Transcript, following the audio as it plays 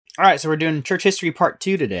All right, so we're doing church history part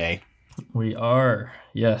 2 today. We are,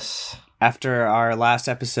 yes. After our last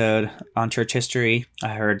episode on church history, I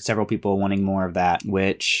heard several people wanting more of that,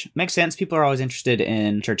 which makes sense. People are always interested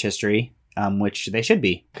in church history, which they should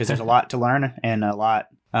be, because there's a lot to learn and a lot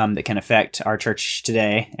that can affect our church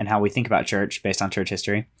today and how we think about church based on church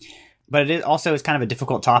history. But it also is kind of a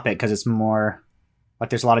difficult topic because it's more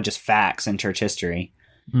like there's a lot of just facts in church history.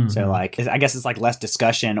 Mm-hmm. So like, I guess it's like less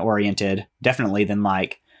discussion oriented, definitely, than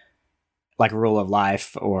like rule of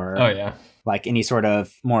life or like any sort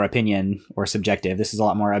of more opinion or subjective. This is a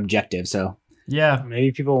lot more objective. So yeah,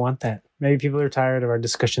 maybe people want that. Maybe people are tired of our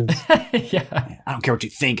discussions. Yeah, I don't care what you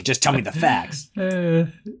think. Just tell me the facts.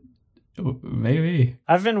 Maybe.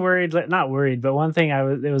 I've been worried, not worried, but one thing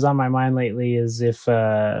it was on my mind lately is if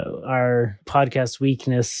our podcast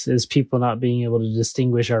weakness is people not being able to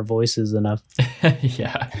distinguish our voices enough.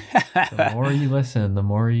 Yeah. The more you listen, the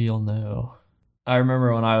more you'll know. I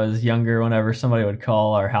remember when I was younger, whenever somebody would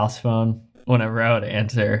call our house phone, whenever I would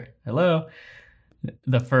answer, hello,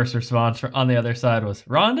 the first response on the other side was,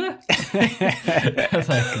 Rhonda? I was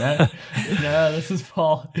like, no, this is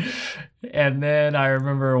Paul. And then I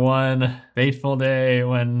remember one fateful day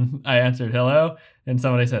when I answered hello, and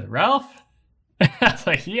somebody said, Ralph? I was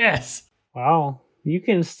like, yes. Wow. You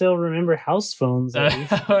can still remember house phones, at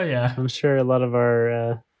least. Oh, yeah. I'm sure a lot of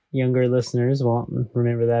our younger listeners won't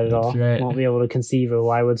remember that at all. Right. Won't be able to conceive of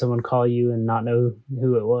why would someone call you and not know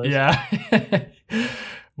who it was. Yeah.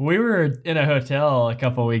 We were in a hotel a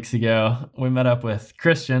couple weeks ago. We met up with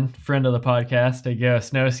Christian, friend of the podcast, to go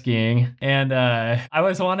snow skiing. And I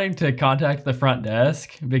was wanting to contact the front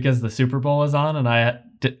desk because the Super Bowl was on, and I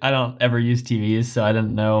don't ever use TVs, so I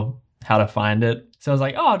didn't know how to find it. So I was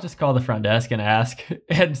like, I'll just call the front desk and ask.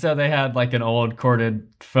 And so they had like an old corded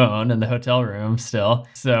phone in the hotel room still.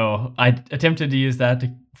 So I attempted to use that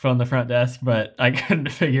to phone the front desk, but I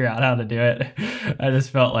couldn't figure out how to do it. I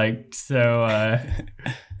just felt like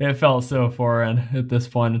it felt so foreign at this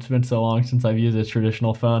point. It's been so long since I've used a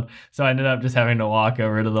traditional phone. So I ended up just having to walk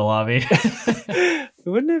over to the lobby.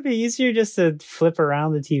 Wouldn't it be easier just to flip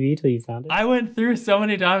around the TV till you found it? I went through so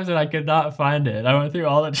many times and I could not find it. I went through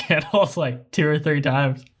all the channels like 2 or 3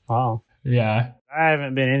 times. Wow. Yeah. I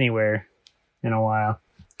haven't been anywhere in a while.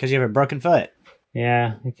 Because you have a broken foot.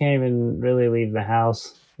 Yeah, I can't even really leave the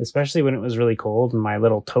house, especially when it was really cold and my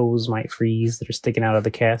little toes might freeze that are sticking out of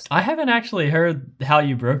the cast. I haven't actually heard how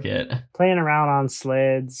you broke it. Playing around on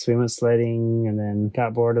sleds. We went sledding and then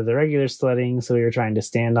got bored of the regular sledding, so we were trying to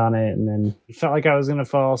stand on it, and then it felt like I was going to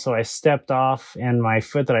fall, so I stepped off, and my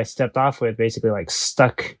foot that I stepped off with basically like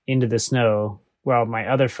stuck into the snow while my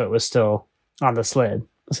other foot was still on the sled.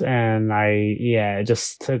 And it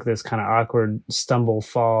just took this kind of awkward stumble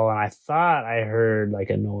fall, and I thought I heard like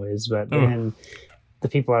a noise, but then the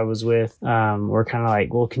people I was with were kind of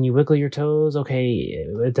like, well, can you wiggle your toes? Okay,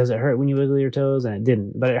 does it hurt when you wiggle your toes? And it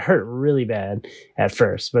didn't, but it hurt really bad at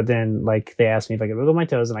first. But then like they asked me if I could wiggle my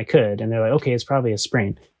toes, and I could, and they're like, okay, it's probably a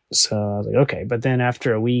sprain. So I was like, okay. But then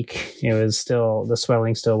after a week, it was still, the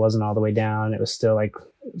swelling still wasn't all the way down. It was still like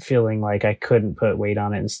feeling like I couldn't put weight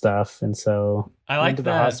on it and stuff. And so I like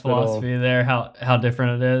that philosophy there, how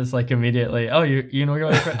different it is. Like immediately, oh, you know,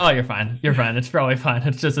 oh, you're fine. You're fine. It's probably fine.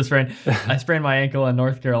 It's just a sprain. I sprained my ankle in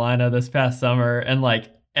North Carolina this past summer, and like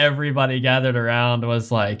everybody gathered around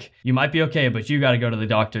was like, you might be okay, but you got to go to the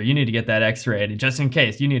doctor. You need to get that x-rayed. Just in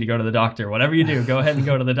case, you need to go to the doctor. Whatever you do, go ahead and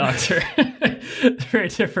go to the doctor. Very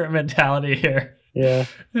different mentality here. Yeah.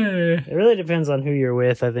 It really depends on who you're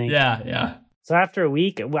with, I think. Yeah. So after a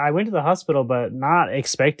week, I went to the hospital, but not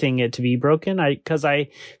expecting it to be broken. Because I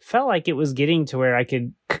felt like it was getting to where I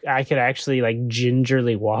could actually like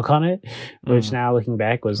gingerly walk on it, which now looking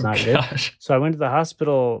back was not good. So I went to the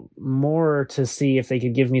hospital more to see if they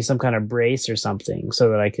could give me some kind of brace or something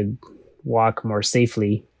so that I could walk more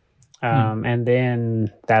safely. And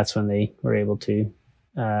then that's when they were able to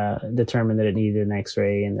determine that it needed an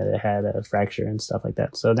x-ray and that it had a fracture and stuff like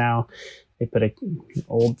that. So now they put a not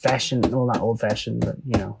old-fashioned, but,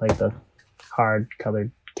 you know, like the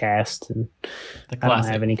hard-colored cast. And I don't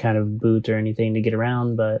have any kind of boot or anything to get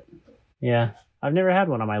around, but, yeah, I've never had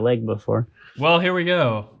one on my leg before. Well, here we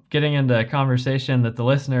go. Getting into a conversation that the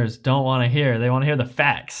listeners don't want to hear. They want to hear the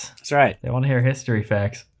facts. That's right. They want to hear history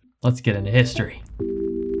facts. Let's get into history.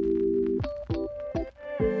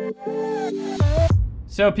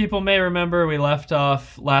 So people may remember we left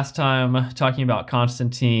off last time talking about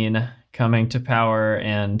Constantine coming to power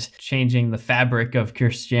and changing the fabric of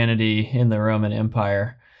Christianity in the Roman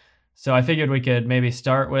Empire. So I figured we could maybe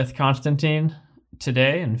start with Constantine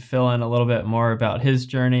today and fill in a little bit more about his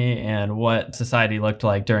journey and what society looked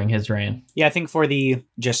like during his reign. Yeah, I think for the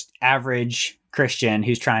just average Christian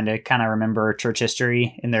who's trying to kind of remember church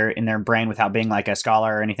history in their brain without being like a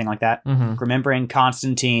scholar or anything like that. Mm-hmm. Remembering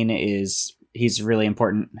Constantine he's a really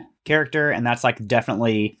important character, and that's like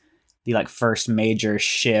definitely the like first major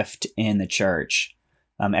shift in the church.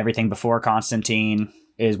 Everything before Constantine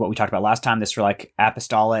is what we talked about last time. This for like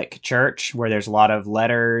apostolic church where there's a lot of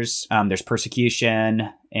letters, there's persecution,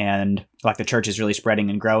 and like the church is really spreading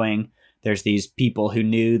and growing. There's these people who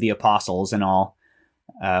knew the apostles and all.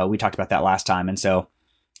 We talked about that last time. And so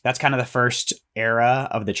that's kind of the first era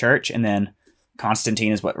of the church. And then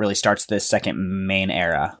Constantine is what really starts this second main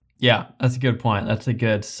era. Yeah, that's a good point. That's a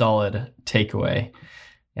good, solid takeaway.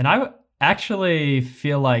 And I actually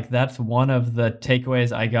feel like that's one of the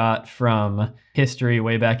takeaways I got from history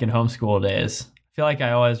way back in homeschool days. I feel like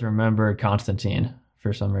I always remembered Constantine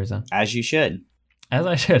for some reason. As you should. As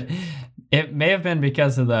I should. It may have been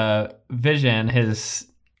because of the vision, his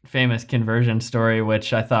famous conversion story,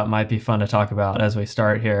 which I thought might be fun to talk about as we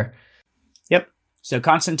start here. Yep. So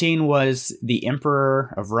Constantine was the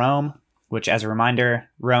emperor of Rome, which, as a reminder,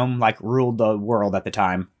 Rome like ruled the world at the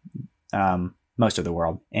time, most of the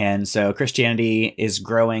world. And so Christianity is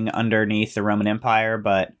growing underneath the Roman Empire,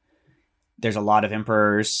 but there's a lot of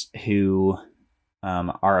emperors who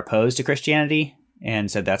are opposed to Christianity. And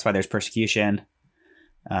so that's why there's persecution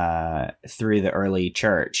through the early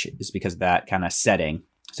church, is because of that kind of setting.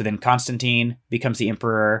 So then Constantine becomes the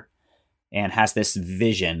emperor and has this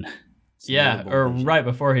vision. Yeah, or vision. Right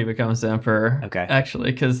before he becomes the emperor. Okay.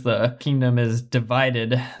 Actually, because the kingdom is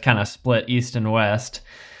divided, kind of split east and west.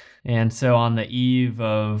 And so on the eve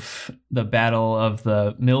of the Battle of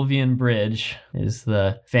the Milvian Bridge is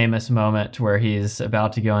the famous moment where he's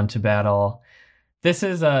about to go into battle. This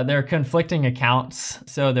is, they're conflicting accounts.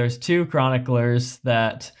 So there's two chroniclers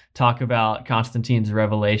that talk about Constantine's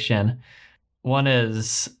revelation. One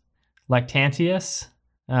is Lactantius,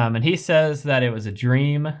 and he says that it was a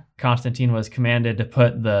dream. Constantine was commanded to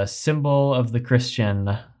put the symbol of the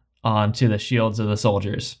Christian onto the shields of the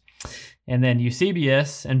soldiers. And then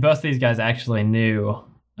Eusebius, and both these guys actually knew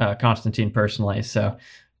Constantine personally, so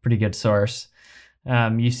pretty good source.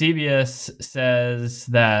 Eusebius says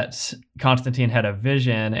that Constantine had a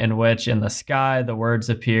vision in which in the sky the words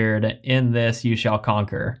appeared, "In this you shall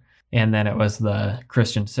conquer." And then it was the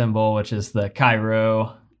Christian symbol, which is the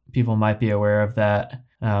Chi-Rho. People might be aware of that.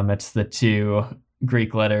 It's the two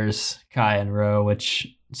Greek letters, Chi and Rho, which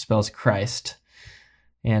spells Christ.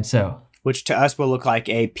 And so... which to us will look like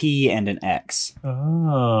a P and an X.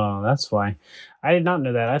 Oh, that's why. I did not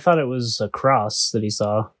know that. I thought it was a cross that he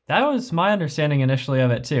saw. That was my understanding initially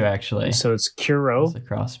of it too, actually. So it's Chi-Rho? It's a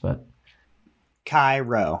cross, but...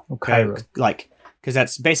 Chi-Rho. Oh, Chi-Rho. Like... because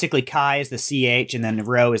that's basically Chi is the CH and then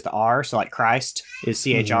Rho is the R. So like Christ is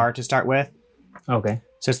CHR to start with. Okay.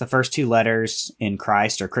 So it's the first two letters in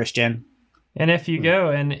Christ or Christian. And if you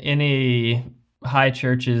go in any high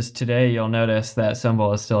churches today, you'll notice that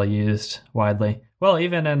symbol is still used widely. Well,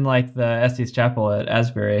 even in like the Estes Chapel at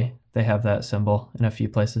Asbury, they have that symbol in a few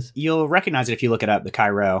places. You'll recognize it if you look it up, the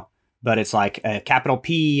Chi-Rho. But it's like a capital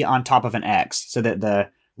P on top of an X. So that the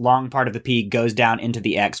long part of the P goes down into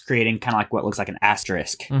the X, creating kind of like what looks like an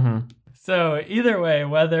asterisk. Mm-hmm. So either way,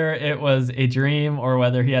 whether it was a dream or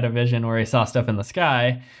whether he had a vision where he saw stuff in the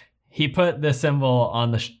sky, he put this symbol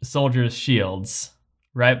on the soldiers' shields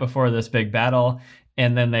right before this big battle,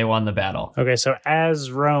 and then they won the battle. Okay, so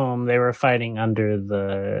as Rome, they were fighting under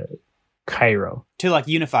the Chi-Rho. To like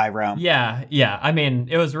unify Rome. Yeah. I mean,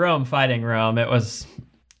 it was Rome fighting Rome. It was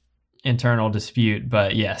internal dispute,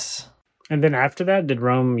 but yes. And then after that, did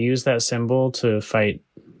Rome use that symbol to fight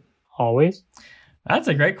always? That's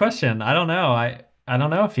a great question. I don't know. I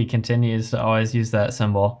don't know if he continues to always use that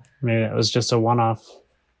symbol. Maybe that was just a one-off.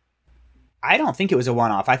 I don't think it was a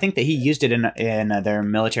one-off. I think that he used it in their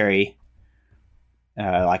military,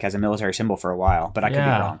 like as a military symbol for a while, but I could be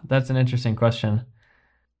wrong. That's an interesting question.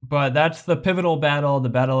 But that's the pivotal battle, the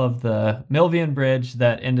Battle of the Milvian Bridge,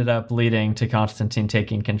 that ended up leading to Constantine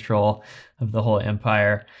taking control of the whole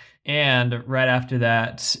empire. And right after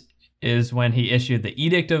that is when he issued the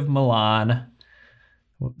Edict of Milan.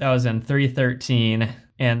 That was in 313,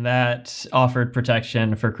 and that offered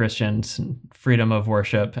protection for Christians and freedom of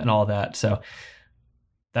worship and all that. So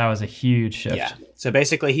that was a huge shift. Yeah. So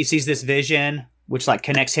basically he sees this vision, which like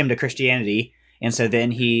connects him to Christianity. And so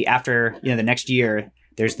then he, after, the next year,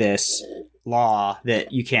 there's this law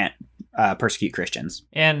that you can't persecute Christians.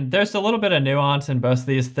 And there's a little bit of nuance in both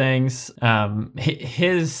these things.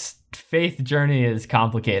 His faith journey is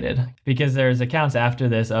complicated because there's accounts after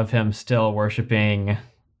this of him still worshiping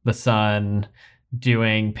the sun,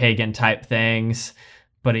 doing pagan type things,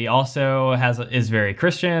 but he also is very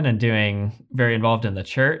Christian and very involved in the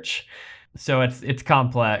church. So it's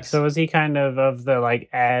complex. So is he kind of the like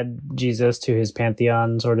add Jesus to his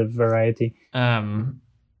pantheon sort of variety?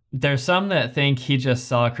 There's some that think he just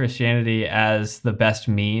saw Christianity as the best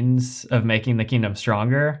means of making the kingdom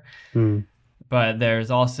stronger. But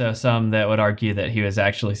there's also some that would argue that he was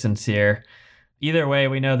actually sincere. Either way,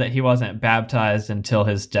 we know that he wasn't baptized until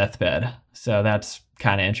his deathbed. So that's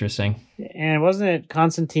kind of interesting. And wasn't it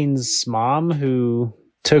Constantine's mom who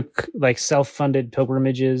took like self-funded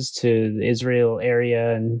pilgrimages to the Israel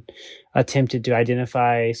area and attempted to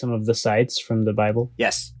identify some of the sites from the Bible?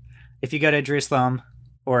 Yes. If you go to Jerusalem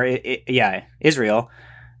or Israel,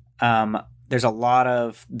 there's a lot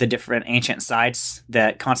of the different ancient sites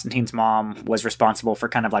that Constantine's mom was responsible for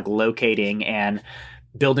kind of like locating and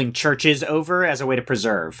building churches over as a way to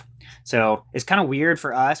preserve. So it's kind of weird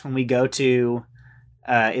for us when we go to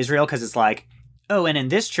Israel, because it's like, oh, and in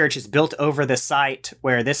this church it's built over the site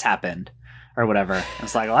where this happened or whatever. And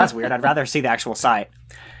it's like, well, that's weird. I'd rather see the actual site.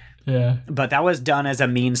 Yeah. But that was done as a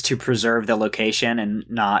means to preserve the location and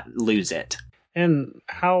not lose it. And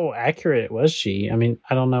how accurate was she? I mean,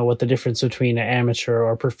 I don't know what the difference between an amateur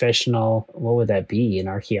or professional, what would that be, an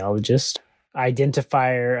archaeologist?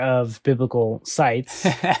 Identifier of biblical sites.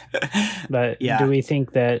 But yeah. Do we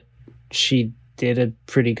think that she did a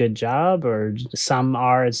pretty good job, or some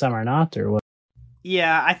are and some are not, or what?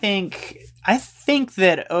 Yeah, I think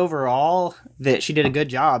that overall that she did a good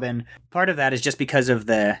job, and part of that is just because of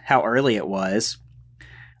how early it was.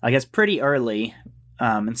 Like, it's pretty early.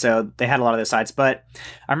 And so they had a lot of those sites. But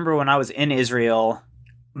I remember when I was in Israel,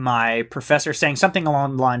 my professor saying something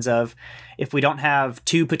along the lines of, if we don't have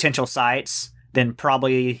 2 potential sites, then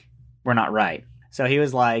probably we're not right. So he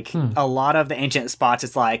was like, a lot of the ancient spots,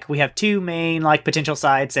 it's like, we have 2 main like potential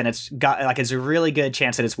sites, and it's a really good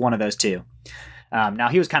chance that it's one of those 2. Now,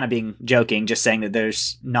 he was kind of being joking, just saying that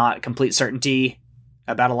there's not complete certainty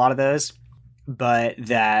about a lot of those, but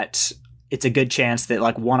that it's a good chance that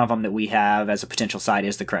like one of them that we have as a potential site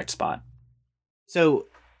is the correct spot. So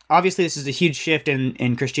obviously this is a huge shift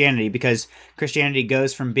in Christianity, because Christianity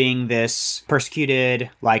goes from being this persecuted,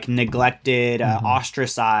 like neglected,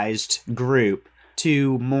 ostracized group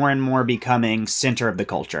to more and more becoming center of the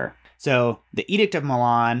culture. So the Edict of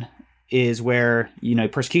Milan is where,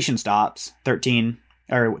 persecution stops,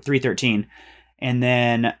 313. And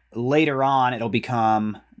then later on, it'll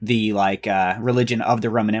become the religion of the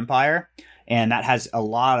Roman Empire. And that has a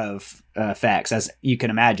lot of effects, as you can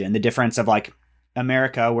imagine. The difference of like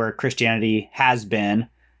America, where Christianity has been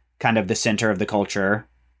kind of the center of the culture,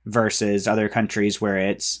 versus other countries where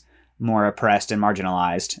it's more oppressed and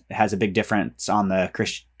marginalized. It has a big difference on the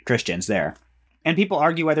Christians there. And people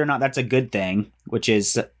argue whether or not that's a good thing, which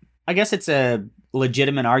is, I guess it's a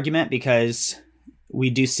legitimate argument, because we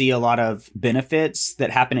do see a lot of benefits that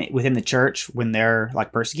happen within the church when they're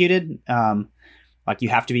like persecuted. Like, you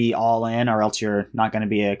have to be all in or else you're not going to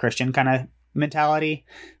be a Christian kind of mentality,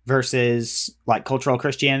 versus like cultural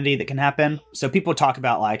Christianity that can happen. So people talk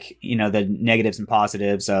about like, the negatives and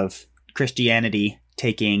positives of Christianity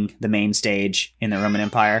taking the main stage in the Roman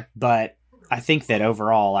Empire. But I think that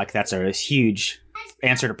overall, like, that's a huge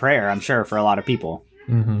answer to prayer, I'm sure, for a lot of people.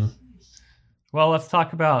 Mm-hmm. Well, let's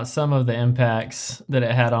talk about some of the impacts that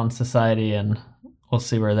it had on society, and we'll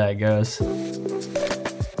see where that goes.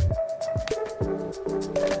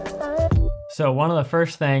 So one of the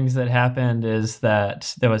first things that happened is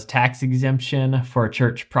that there was tax exemption for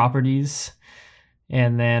church properties,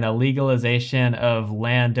 and then a legalization of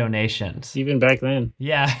land donations. Even back then.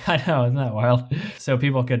 Yeah, I know. Isn't that wild? So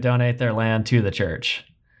people could donate their land to the church.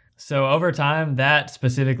 So over time, that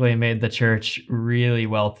specifically made the church really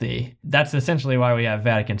wealthy. That's essentially why we have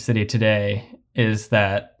Vatican City today, is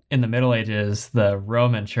that in the Middle Ages, the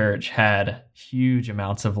Roman Church had huge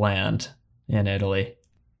amounts of land in Italy.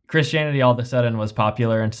 Christianity all of a sudden was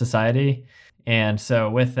popular in society. And so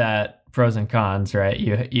with that, pros and cons, right?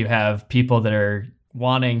 You have people that are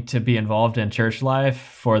wanting to be involved in church life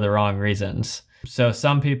for the wrong reasons. So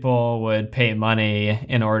some people would pay money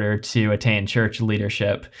in order to attain church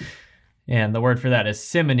leadership. And the word for that is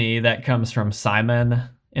simony. That comes from Simon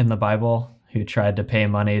in the Bible, who tried to pay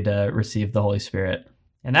money to receive the Holy Spirit.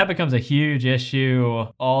 And that becomes a huge issue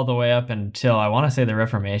all the way up until, I want to say, the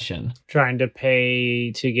Reformation. Trying to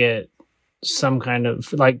pay to get some kind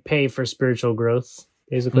of, like, pay for spiritual growth,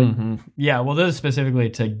 basically. Mm-hmm. Yeah, well, this is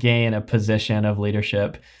specifically to gain a position of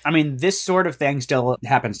leadership. I mean, this sort of thing still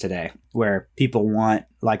happens today, where people want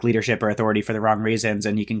like leadership or authority for the wrong reasons,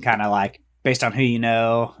 and you can kind of like, based on who you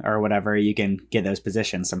know or whatever, you can get those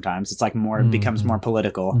positions sometimes. It's like more, it becomes more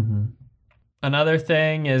political. Mm-hmm. Another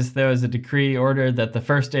thing is there was a decree ordered that the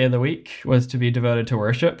first day of the week was to be devoted to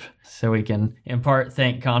worship. So we can in part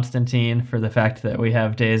thank Constantine for the fact that we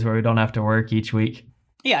have days where we don't have to work each week.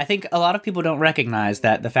 Yeah, I think a lot of people don't recognize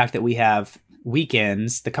that the fact that we have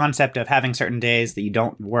weekends, the concept of having certain days that you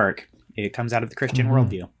don't work, it comes out of the Christian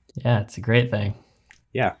worldview. Yeah, it's a great thing.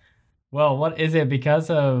 Yeah. Well, what is it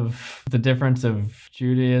because of the difference of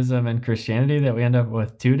Judaism and Christianity that we end up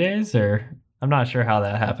with 2 days? Or I'm not sure how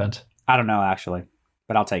that happened. I don't know, actually,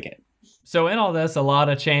 but I'll take it. So in all this, a lot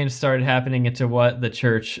of change started happening into what the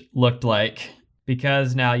church looked like,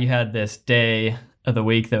 because now you had this day of the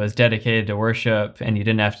week that was dedicated to worship and you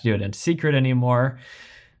didn't have to do it in secret anymore.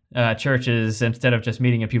 Churches, instead of just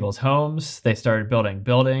meeting in people's homes, they started building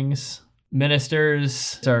buildings. Ministers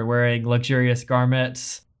started wearing luxurious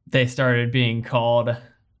garments. They started being called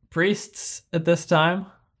priests at this time.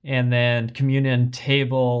 And then communion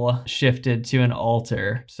table shifted to an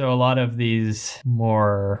altar. So a lot of these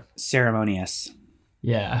more ceremonious.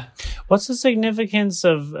 Yeah. What's the significance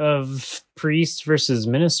of priest versus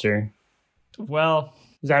minister? Well,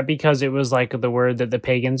 is that because it was like the word that the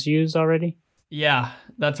pagans used already? Yeah,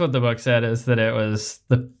 that's what the book said, is that it was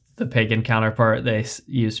the pagan counterpart. They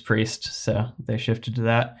used priest, so they shifted to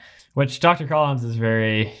that, which Dr. Collins is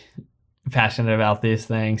very passionate about these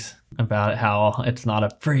things, about how it's not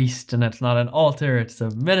a priest and it's not an altar, it's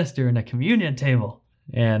a minister and a communion table.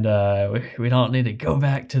 And we don't need to go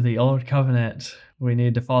back to the old covenant. We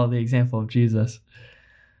need to follow the example of Jesus.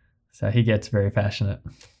 So he gets very passionate.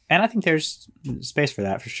 And I think there's space for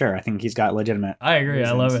that for sure. I think he's got legitimate I agree.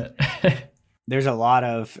 Reasons. I love it. There's a lot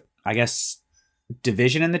of, I guess,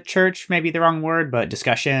 division in the church, maybe the wrong word, but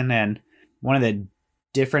discussion. And one of the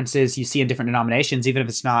differences you see in different denominations, even if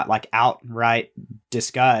it's not like outright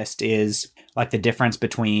discussed, is like the difference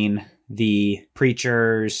between the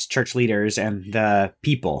preachers, church leaders, and the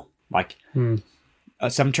people. Like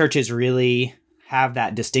some churches really have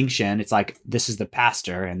that distinction. It's like, this is the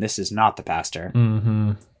pastor and this is not the pastor.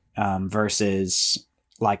 Versus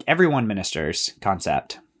like everyone ministers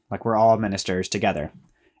concept. Like we're all ministers together.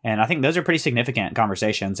 And I think those are pretty significant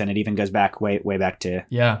conversations. And it even goes back way back to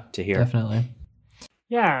here. Definitely.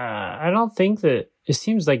 Yeah, I don't think that it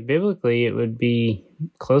seems like biblically it would be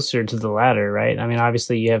closer to the latter, right? I mean,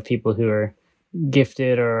 obviously you have people who are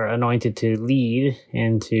gifted or anointed to lead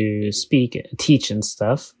and to speak, teach and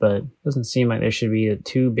stuff, but it doesn't seem like there should be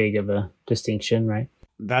too big of a distinction, right?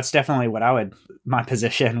 That's definitely what my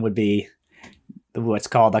position would be what's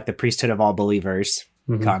called like the priesthood of all believers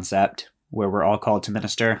concept, where we're all called to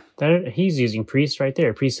minister. He's using priest right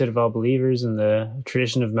there, priesthood of all believers and the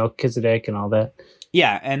tradition of Melchizedek and all that.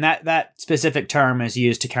 Yeah, and that specific term is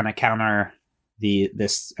used to kind of counter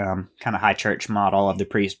this kind of high church model of the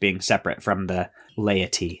priest being separate from the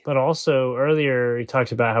laity. But also earlier we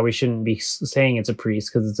talked about how we shouldn't be saying it's a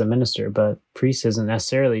priest because it's a minister, but priest isn't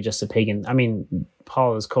necessarily just a pagan. I mean,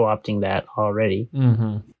 Paul is co-opting that already.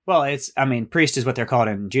 Well, priest is what they're called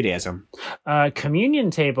in Judaism.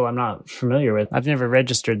 Communion table, I'm not familiar with. I've never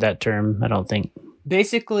registered that term, I don't think.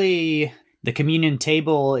 Basically, the communion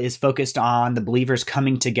table is focused on the believers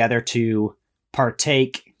coming together to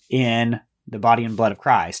partake in the body and blood of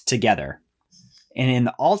Christ together. And in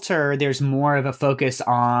the altar, there's more of a focus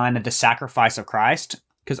on the sacrifice of Christ.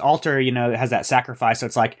 Because altar, it has that sacrifice. So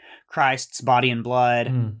it's like Christ's body and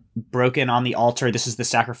blood broken on the altar. This is the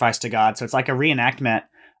sacrifice to God. So it's like a reenactment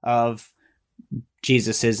of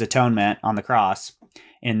Jesus's atonement on the cross.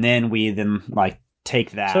 And then we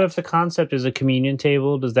take that. So if the concept is a communion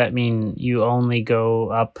table, does that mean you only go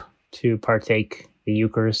up to partake the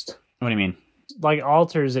Eucharist? What do you mean? Like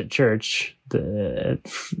altars at church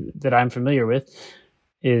that I'm familiar with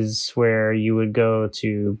is where you would go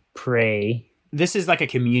to pray. This is like a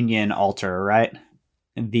communion altar, right?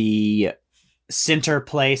 The center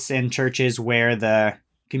place in churches where the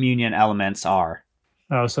communion elements are.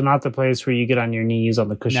 Oh, so not the place where you get on your knees on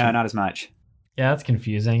the cushion. No, not as much. Yeah, that's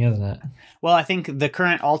confusing, isn't it? Well, I think the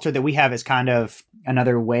current altar that we have is kind of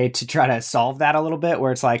another way to try to solve that a little bit,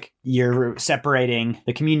 where it's like you're separating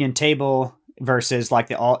the communion table versus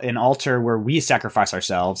like an altar where we sacrifice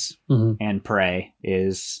ourselves and pray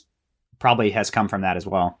is probably has come from that as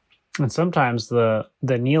well. And sometimes the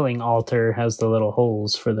kneeling altar has the little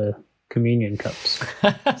holes for the communion cups.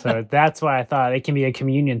 So that's why I thought it can be a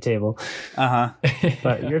communion table.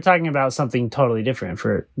 But you're talking about something totally different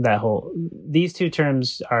for that whole... These two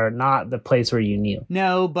terms are not the place where you kneel.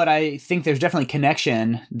 No, but I think there's definitely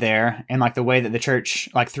connection there. And like the way that the church,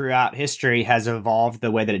 like throughout history, has evolved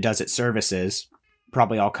the way that it does its services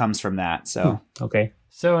probably all comes from that. So Okay.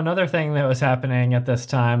 So another thing that was happening at this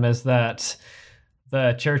time is that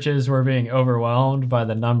the churches were being overwhelmed by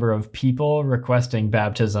the number of people requesting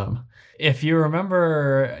baptism. If you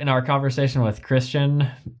remember in our conversation with Christian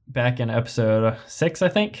back in episode 6, I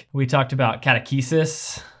think, we talked about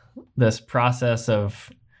catechesis, this process of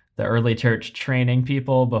the early church training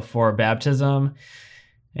people before baptism.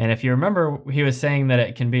 And if you remember, he was saying that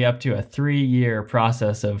it can be up to a 3-year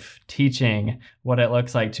process of teaching what it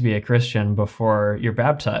looks like to be a Christian before you're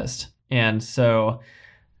baptized. And so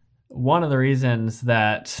one of the reasons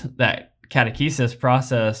that catechesis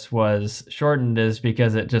process was shortened is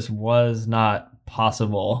because it just was not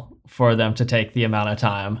possible for them to take the amount of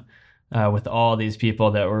time with all these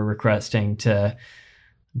people that were requesting to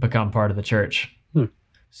become part of the church.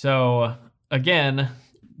 So again,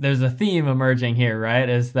 there's a theme emerging here, right?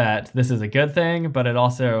 Is that this is a good thing, but it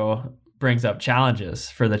also brings up challenges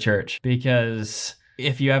for the church, because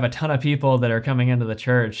if you have a ton of people that are coming into the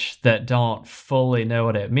church that don't fully know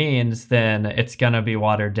what it means, then it's going to be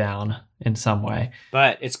watered down in some way.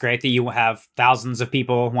 But it's great that you have thousands of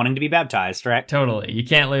people wanting to be baptized, right? Totally. You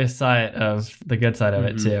can't lose sight of the good side of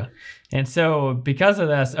it too. And so because of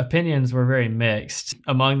this, opinions were very mixed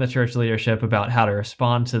among the church leadership about how to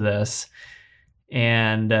respond to this.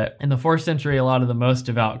 And in the 4th century, a lot of the most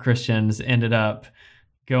devout Christians ended up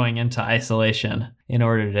going into isolation in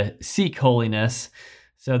order to seek holiness.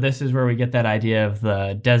 So this is where we get that idea of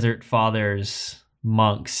the Desert Fathers,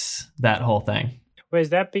 monks, that whole thing. Wait, is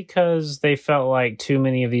that because they felt like too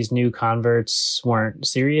many of these new converts weren't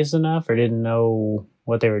serious enough or didn't know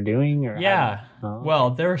what they were doing? Or yeah.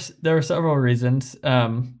 Well, there were several reasons,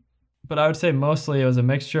 but I would say mostly it was a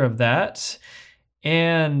mixture of that.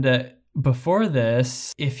 And before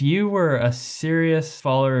this, if you were a serious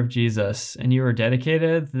follower of Jesus and you were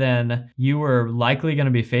dedicated, then you were likely going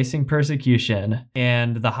to be facing persecution.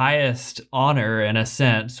 And the highest honor, in a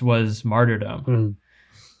sense, was martyrdom.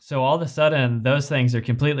 So all of a sudden, those things are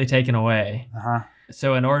completely taken away.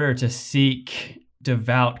 So in order to seek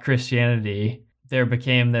devout Christianity, there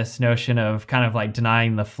became this notion of kind of like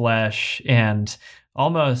denying the flesh and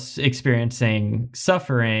almost experiencing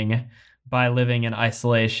suffering by living in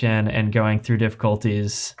isolation and going through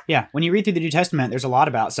difficulties. Yeah, when you read through the New Testament, there's a lot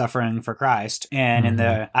about suffering for Christ. And in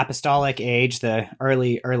the apostolic age, the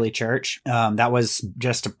early church, that was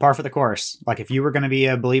just a par for the course. Like if you were going to be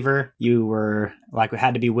a believer, you were like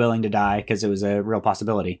had to be willing to die because it was a real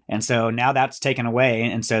possibility. And so now that's taken away.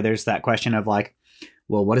 And so there's that question of like,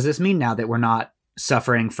 well, what does this mean now that we're not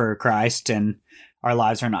suffering for Christ and our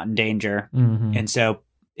lives are not in danger? And so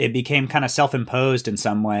it became kind of self-imposed in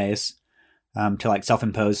some ways. To like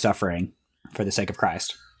self-impose suffering for the sake of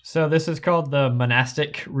Christ. So this is called the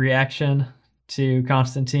monastic reaction to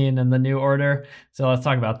Constantine and the New Order. So let's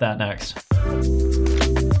talk about that next.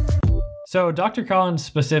 So Dr. Collins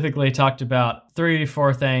specifically talked about 3 or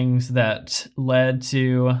 4 things that led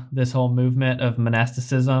to this whole movement of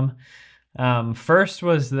monasticism. First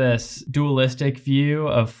was this dualistic view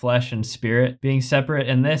of flesh and spirit being separate,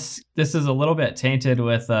 and this is a little bit tainted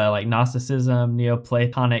with like Gnosticism,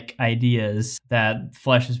 Neoplatonic ideas that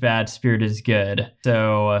flesh is bad, spirit is good.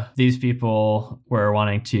 So these people were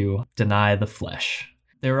wanting to deny the flesh.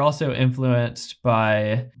 They were also influenced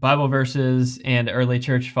by Bible verses and early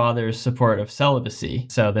church fathers' support of celibacy.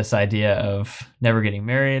 So this idea of never getting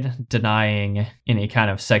married, denying any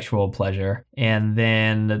kind of sexual pleasure. And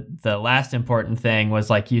then the last important thing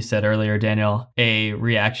was, like you said earlier, Daniel, a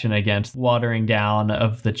reaction against watering down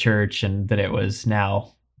of the church and that it was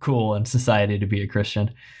now cool in society to be a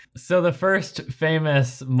Christian. So the first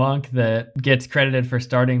famous monk that gets credited for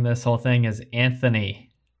starting this whole thing is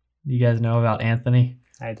Anthony. You guys know about Anthony?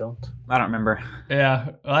 I don't remember. Yeah,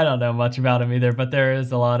 I don't know much about him either, but there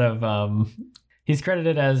is a lot of, he's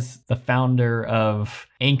credited as the founder of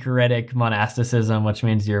anchoretic monasticism, which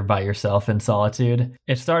means you're by yourself in solitude.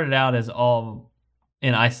 It started out as all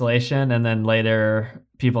in isolation, and then later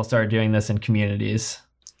people started doing this in communities.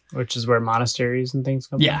 Which is where monasteries and things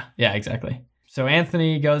come from? Yeah, exactly. So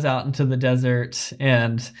Anthony goes out into the desert,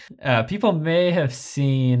 and people may have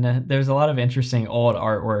seen, there's a lot of interesting old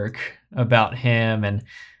artwork about him, and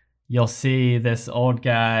you'll see this old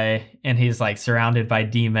guy and he's like surrounded by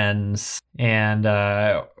demons, and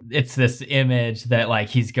it's this image that like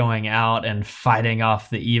he's going out and fighting off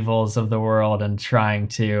the evils of the world and trying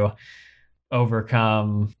to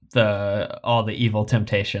overcome all the evil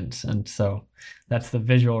temptations. And so that's the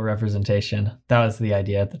visual representation. That was the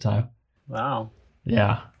idea at the time. Wow.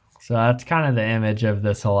 Yeah. So that's kind of the image of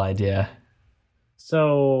this whole idea.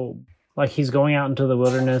 So, like, he's going out into the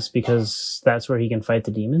wilderness because that's where he can fight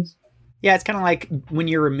the demons? Yeah, it's kind of like when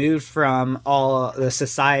you're removed from all the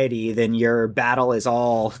society, then your battle is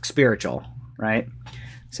all spiritual, right?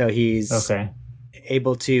 So he's... Okay.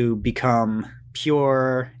 able to become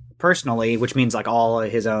pure personally, which means like all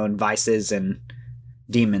of his own vices and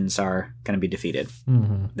demons are going to be defeated.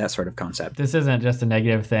 Mm-hmm. That sort of concept. This isn't just a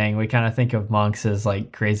negative thing. We kind of think of monks as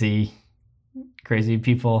like crazy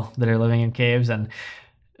people that are living in caves, and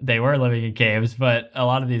they were living in caves, but a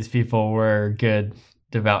lot of these people were good,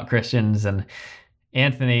 devout Christians. And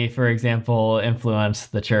Anthony, for example,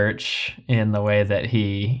 influenced the church in the way that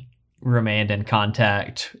he remained in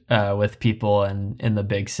contact with people in the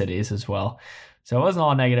big cities as well. So it wasn't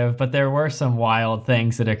all negative, but there were some wild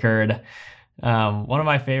things that occurred. One of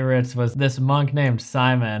my favorites was this monk named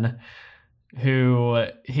Simon, who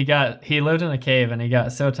he lived in a cave, and he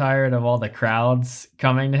got so tired of all the crowds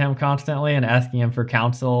coming to him constantly and asking him for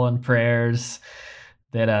counsel and prayers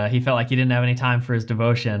that he felt like he didn't have any time for his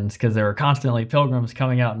devotions because there were constantly pilgrims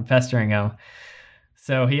coming out and pestering him.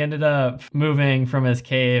 So he ended up moving from his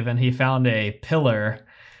cave, and he found a pillar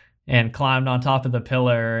and climbed on top of the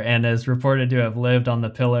pillar and is reported to have lived on the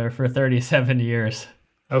pillar for 37 years.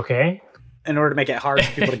 Okay. In order to make it hard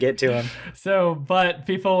for people to get to him. But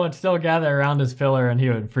people would still gather around his pillar, and he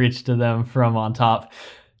would preach to them from on top.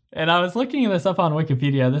 And I was looking this up on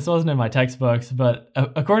Wikipedia. This wasn't in my textbooks, but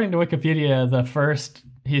according to Wikipedia,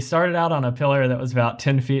 he started out on a pillar that was about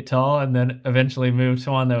 10 feet tall, and then eventually moved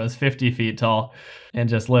to one that was 50 feet tall and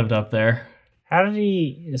just lived up there. How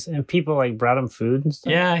did people like brought him food and stuff?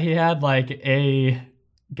 Yeah, he had like a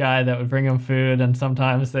guy that would bring him food, and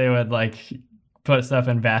sometimes they would like put stuff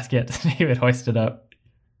in baskets and he would hoist it up.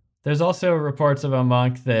 There's also reports of a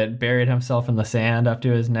monk that buried himself in the sand up to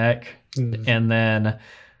his neck. And then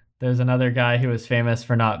there's another guy who was famous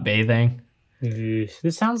for not bathing.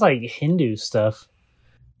 This sounds like Hindu stuff.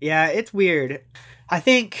 Yeah, it's weird. I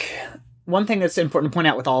think one thing that's important to point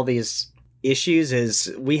out with all these issues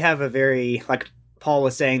is we have a very, like Paul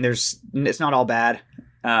was saying, it's not all bad.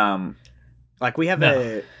 We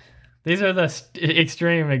have These are the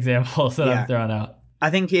extreme examples that I'm throwing out. I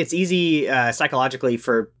think it's easy psychologically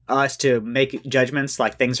for us to make judgments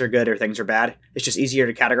like things are good or things are bad. It's just easier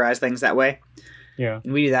to categorize things that way. Yeah.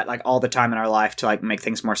 And we do that like all the time in our life to like make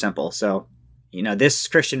things more simple. So, this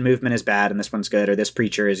Christian movement is bad and this one's good, or this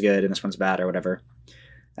preacher is good and this one's bad, or whatever.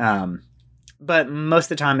 But most of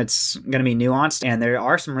the time it's going to be nuanced, and there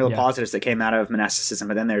are some real positives that came out of monasticism,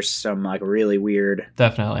 but then there's some like really weird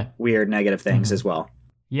negative things as well.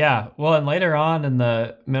 Yeah, well, and later on in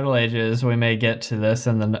the Middle Ages, we may get to this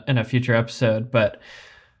in a future episode, but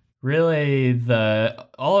really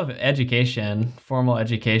all of education, formal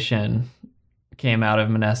education, came out of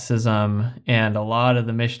monasticism, and a lot of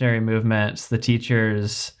the missionary movements, the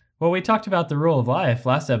teachers. Well, we talked about the rule of life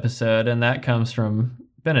last episode, and that comes from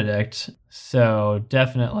Benedict, so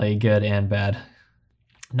definitely good and bad.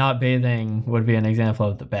 Not bathing would be an example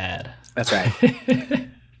of the bad. That's right.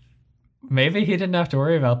 Maybe he didn't have to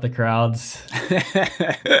worry about the crowds.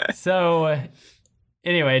 So,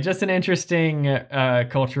 anyway, just an interesting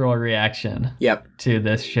cultural reaction to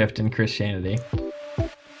this shift in Christianity.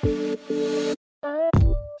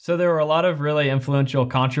 So there were a lot of really influential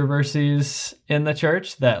controversies in the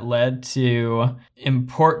church that led to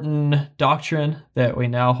important doctrine that we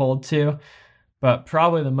now hold to. But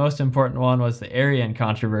probably the most important one was the Arian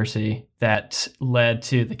controversy that led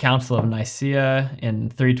to the Council of Nicaea in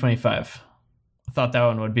 325. I thought that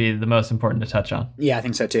one would be the most important to touch on. Yeah, I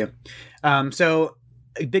think so too. So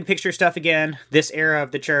big picture stuff again. This era of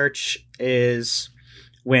the church is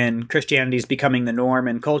when Christianity is becoming the norm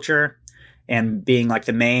in culture and being like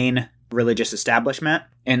the main religious establishment.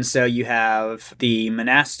 And so you have the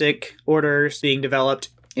monastic orders being developed.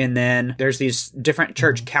 And then there's these different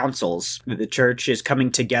church councils. The church is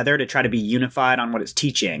coming together to try to be unified on what it's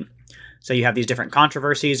teaching. So you have these different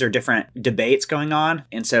controversies or different debates going on.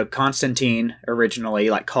 And so Constantine originally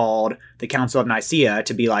called the Council of Nicaea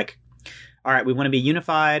to be like, all right, we want to be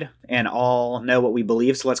unified and all know what we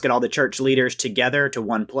believe. So let's get all the church leaders together to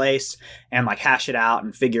one place and hash it out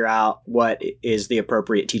and figure out what is the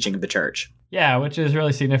appropriate teaching of the church. Yeah, which is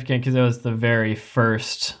really significant because it was the very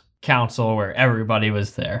first council where everybody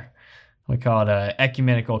was there. We call it an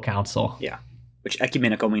ecumenical council. Yeah, which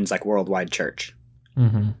ecumenical means worldwide church.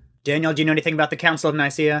 Mm-hmm. Daniel, do you know anything about the Council of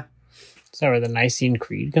Nicaea? Is that where the Nicene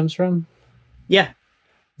Creed comes from? Yeah.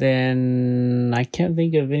 Then I can't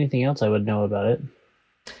think of anything else I would know about it.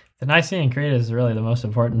 The Nicene Creed is really the most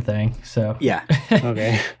important thing. So yeah.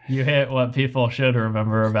 Okay. You hit what people should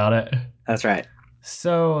remember about it. That's right.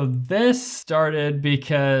 So this started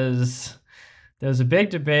because there was a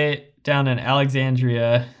big debate down in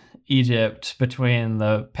Alexandria, Egypt, between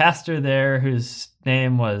the pastor there, whose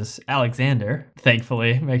name was Alexander,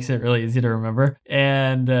 thankfully, makes it really easy to remember,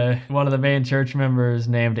 and one of the main church members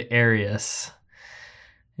named Arius.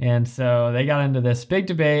 And so they got into this big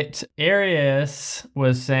debate. Arius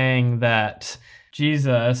was saying that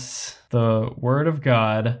Jesus, the Word of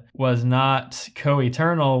God, was not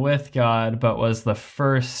co-eternal with God, but was the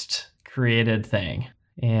first created thing.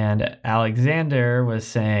 And Alexander was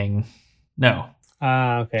saying, no,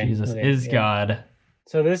 Okay. Jesus is God.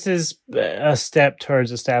 So this is a step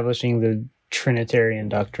towards establishing the Trinitarian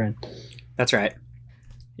doctrine. That's right.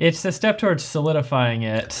 It's a step towards solidifying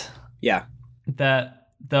it. Yeah. That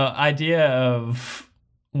the idea of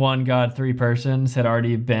one God, three persons had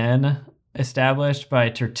already been established by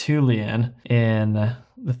Tertullian in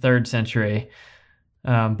the 3rd century.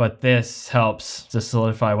 But this helps to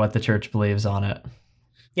solidify what the church believes on it.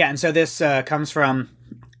 Yeah, and so this comes from,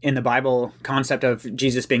 in the Bible, concept of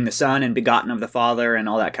Jesus being the Son and begotten of the Father and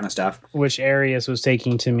all that kind of stuff. Which Arius was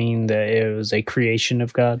taking to mean that it was a creation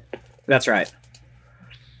of God. That's right.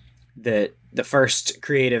 The first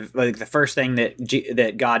creative, like the first thing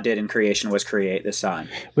that God did in creation was create the Son.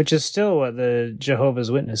 Which is still what the Jehovah's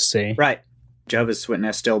Witnesses say. Right. Jehovah's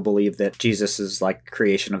Witnesses still believe that Jesus is like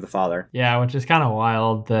creation of the Father. Yeah, which is kind of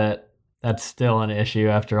wild that that's still an issue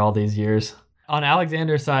after all these years. On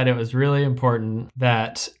Alexander's side, it was really important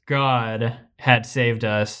that God had saved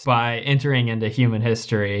us by entering into human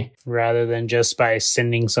history. Rather than just by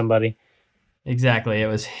sending somebody. Exactly. It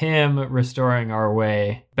was him restoring our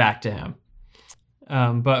way back to him.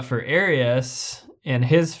 But for Arius and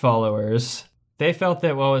his followers, they felt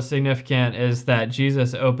that what was significant is that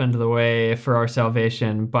Jesus opened the way for our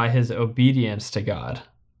salvation by his obedience to God.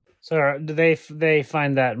 So do they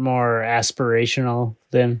find that more aspirational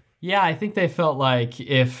then? Yeah, I think they felt like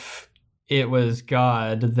if it was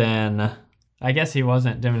God, then I guess he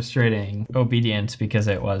wasn't demonstrating obedience because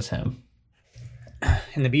it was him.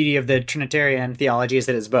 And the beauty of the Trinitarian theology is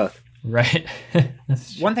that it's both. Right.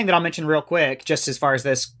 One thing that I'll mention real quick, just as far as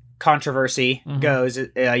this controversy goes,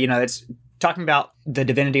 it's talking about the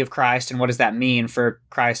divinity of Christ and what does that mean for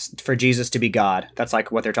Jesus to be God. That's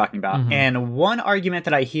like what they're talking about. And one argument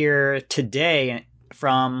that I hear today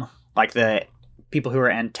from like the people who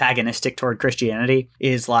are antagonistic toward Christianity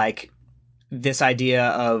is like this idea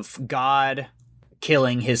of God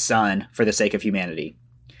killing his son for the sake of humanity.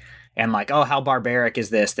 And like, oh, how barbaric is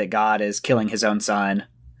this that God is killing his own son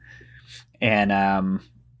and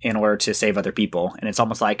in order to save other people. And it's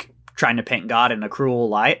almost like trying to paint God in a cruel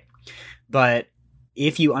light. But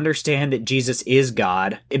if you understand that Jesus is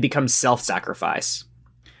God, it becomes self-sacrifice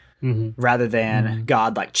rather than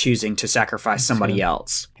God like choosing to sacrifice somebody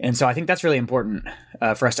else. And so I think that's really important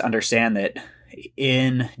for us to understand that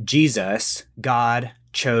in Jesus, God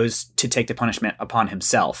chose to take the punishment upon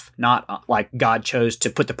himself, not like God chose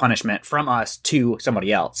to put the punishment from us to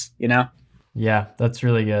somebody else, you know? Yeah, that's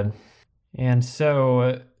really good. And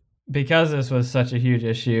so because this was such a huge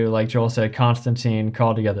issue, like Joel said, Constantine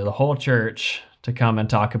called together the whole church to come and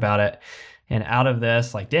talk about it. And out of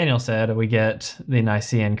this, like Daniel said, we get the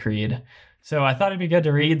Nicene Creed. So I thought it'd be good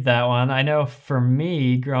to read that one. I know for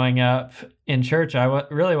me, growing up in church, I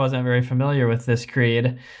really wasn't very familiar with this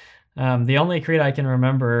creed. The only creed I can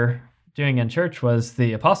remember doing in church was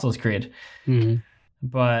the Apostles' Creed.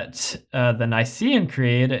 But the Nicene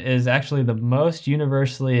Creed is actually the most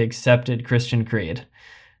universally accepted Christian creed.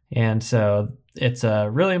 And so it's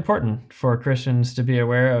really important for Christians to be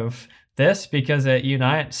aware of this because it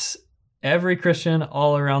unites every Christian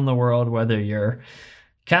all around the world, whether you're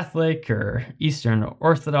Catholic or Eastern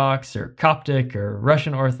Orthodox or Coptic or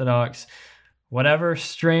Russian Orthodox, whatever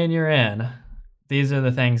strain you're in. These are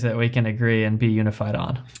the things that we can agree and be unified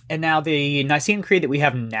on. And now the Nicene Creed that we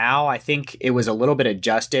have now, I think it was a little bit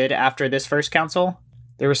adjusted after this first council.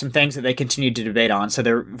 There were some things that they continued to debate on. So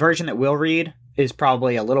the version that we'll read is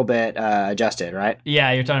probably a little bit adjusted, right?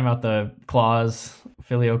 Yeah, you're talking about the clause,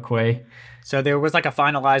 filioque. So there was like a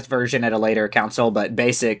finalized version at a later council, but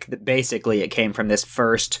basically it came from this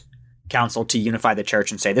first council to unify the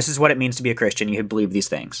church and say, this is what it means to be a Christian. You believe these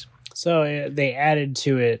things. So they added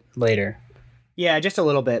to it later. Yeah, just a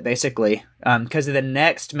little bit, basically. Because of the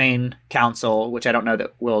next main council, which I don't know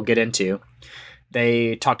that we'll get into,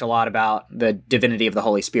 they talked a lot about the divinity of the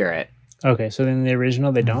Holy Spirit. Okay, so then the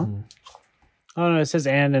original, they don't? Oh, no, it says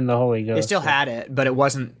and in the Holy Ghost. They still had it, but it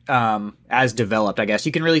wasn't as developed, I guess.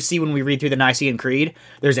 You can really see when we read through the Nicene Creed,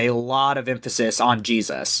 there's a lot of emphasis on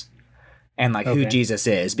Jesus and like who Jesus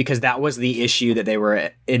is, because that was the issue that they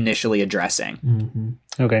were initially addressing.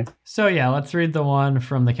 Okay. So yeah, let's read the one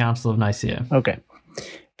from the Council of Nicaea. Okay.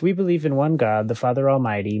 We believe in one God, the Father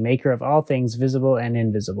Almighty, maker of all things visible and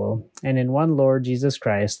invisible, and in one Lord Jesus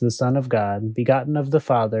Christ, the Son of God, begotten of the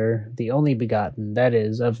Father, the only begotten, that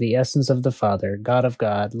is, of the essence of the Father, God of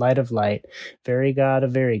God, light of light, very God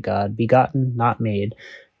of very God, begotten, not made,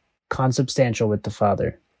 consubstantial with the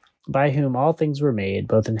Father, by whom all things were made,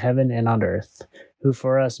 both in heaven and on earth, who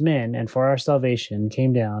for us men and for our salvation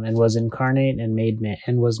came down and was incarnate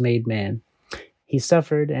and was made man. He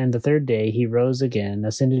suffered, and the third day he rose again,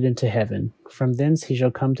 ascended into heaven. From thence he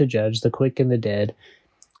shall come to judge the quick and the dead,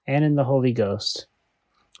 and in the Holy Ghost.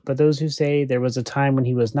 But those who say there was a time when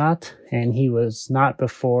he was not, and he was not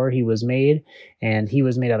before he was made, and he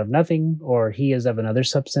was made out of nothing, or he is of another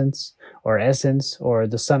substance, or essence, or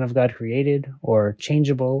the Son of God created, or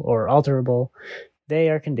changeable, or alterable, they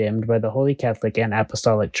are condemned by the Holy Catholic and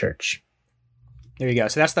Apostolic Church. There you go.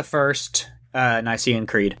 So that's the first Nicene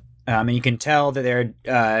Creed. And you can tell that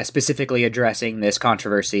they're specifically addressing this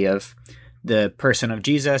controversy of the person of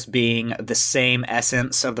Jesus being the same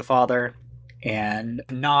essence of the Father and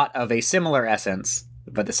not of a similar essence,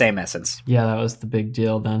 but the same essence. Yeah, that was the big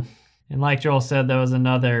deal then. And like Joel said, there was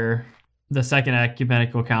the Second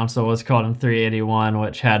Ecumenical Council was called in 381,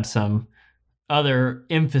 which had some other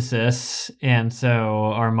emphasis, and so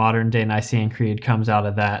our modern day Nicene Creed comes out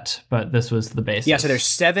of that, but this was the basis. Yeah, so there's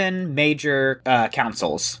 7 major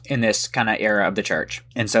councils in this kind of era of the church.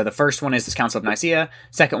 And so the first one is this Council of Nicaea,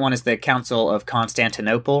 second one is the Council of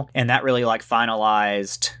Constantinople, and that really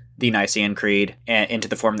finalized the Nicene Creed into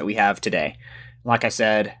the form that we have today. Like I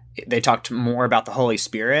said, they talked more about the Holy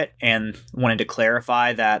Spirit and wanted to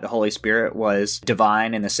clarify that the Holy Spirit was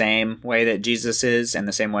divine in the same way that Jesus is and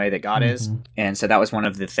the same way that God is. And so that was one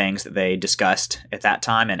of the things that they discussed at that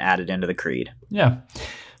time and added into the creed. Yeah.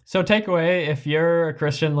 So takeaway, if you're a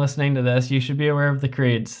Christian listening to this, you should be aware of the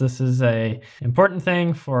creeds. This is a important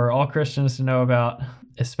thing for all Christians to know about,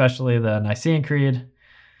 especially the Nicene Creed.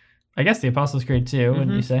 I guess the Apostles' Creed too,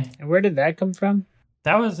 wouldn't you say? And where did that come from?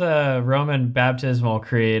 That was a Roman baptismal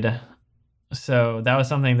creed. So that was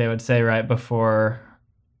something they would say right before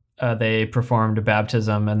they performed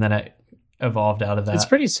baptism, and then it evolved out of that. It's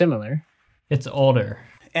pretty similar. It's older.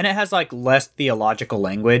 And it has less theological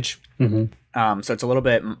language. So it's a little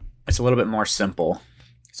bit more simple.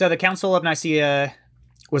 So the Council of Nicaea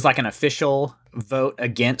was an official vote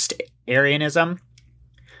against Arianism.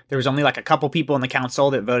 There was only a couple people in the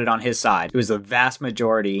council that voted on his side. It was the vast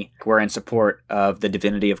majority were in support of the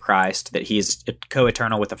divinity of Christ, that he's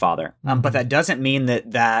co-eternal with the Father. But that doesn't mean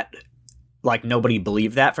that nobody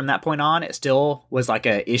believed that from that point on. It still was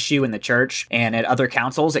a issue in the church, and at other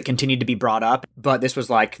councils it continued to be brought up, but this was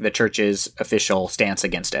the church's official stance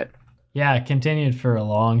against it. Yeah, it continued for a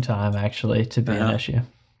long time actually to be an issue.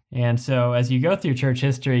 And so as you go through church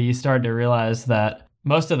history, you start to realize that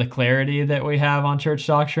most of the clarity that we have on church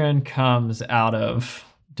doctrine comes out of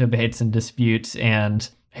debates and disputes and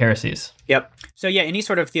heresies. Yep. So yeah, any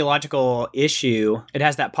sort of theological issue, it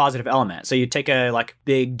has that positive element. So you take a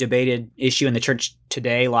big debated issue in the church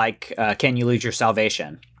today, can you lose your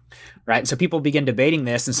salvation? Right? So people begin debating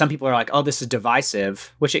this, and some people are oh, this is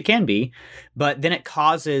divisive, which it can be, but then it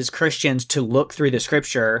causes Christians to look through the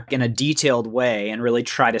scripture in a detailed way and really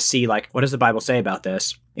try to see, what does the Bible say about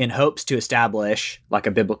this, in hopes to establish,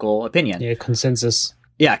 a biblical opinion. Yeah, consensus.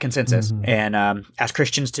 Yeah, consensus. And as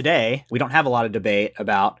Christians today, we don't have a lot of debate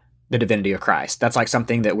about the divinity of Christ. That's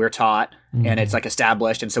something that we're taught, and it's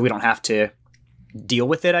established, and so we don't have to deal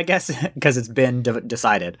with it, I guess, because it's been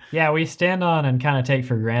decided. Yeah, we stand on and kind of take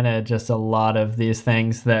for granted just a lot of these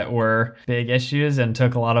things that were big issues and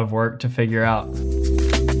took a lot of work to figure out.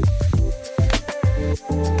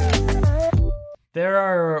 There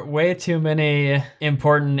are way too many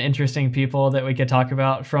important, interesting people that we could talk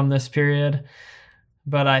about from this period,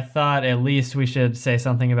 but I thought at least we should say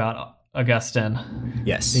something about Augustine.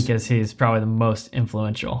 Yes. Because he's probably the most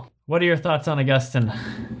influential. What are your thoughts on Augustine?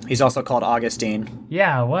 He's also called Augustine.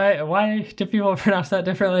 Yeah, why do people pronounce that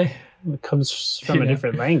differently? It comes from a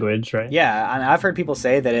different language, right? Yeah, I've heard people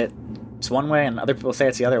say that it's one way and other people say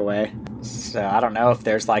it's the other way. So I don't know if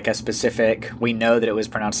there's a specific, we know that it was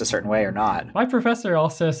pronounced a certain way or not. My professor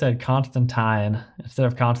also said Constantine instead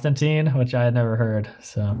of Constantine, which I had never heard.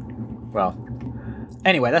 So, well,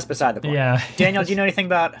 anyway, that's beside the point. Yeah. Daniel, do you know anything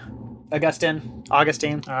about Augustine?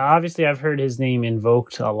 Obviously, I've heard his name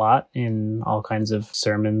invoked a lot in all kinds of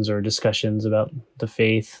sermons or discussions about the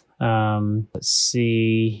faith. Let's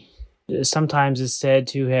see. Sometimes it's said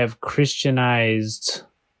to have Christianized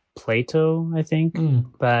Plato, I think,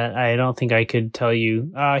 but I don't think I could tell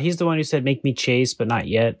you. He's the one who said, "Make me chaste, but not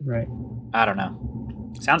yet," right? I don't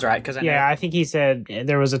know. Sounds right, because I think he said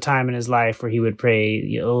there was a time in his life where he would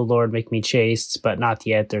pray, "Oh Lord, make me chaste, but not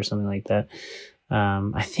yet," or something like that.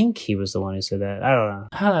 I think he was the one who said that. I don't know.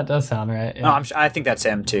 Oh, that does sound right. Yeah. No, I think that's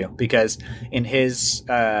him too, because in his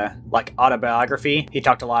autobiography, he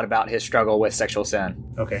talked a lot about his struggle with sexual sin.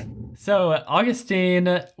 Okay. So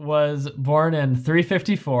Augustine was born in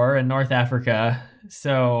 354 in North Africa.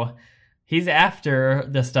 So he's after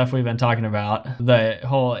the stuff we've been talking about, the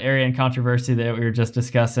whole Arian controversy that we were just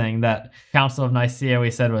discussing. That Council of Nicaea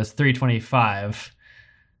we said was 325.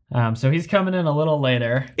 So he's coming in a little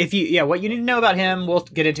later. What you need to know about him, we'll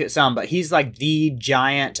get into it some, but he's like the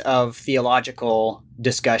giant of theological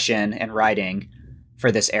discussion and writing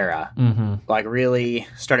for this era. Mm-hmm. Like really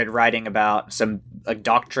started writing about some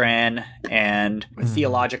doctrine and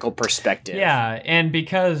theological perspective. Yeah, and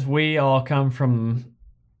because we all come from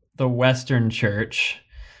the Western Church,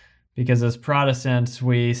 because as Protestants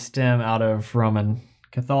we stem out of Roman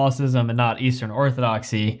Catholicism and not Eastern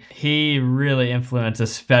Orthodoxy, he really influenced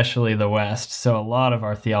especially the West. So a lot of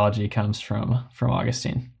our theology comes from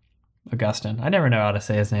Augustine. I never know how to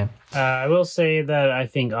say his name. I will say that I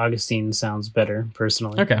think Augustine sounds better,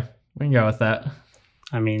 personally. Okay, we can go with that.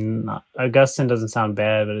 I mean, Augustine doesn't sound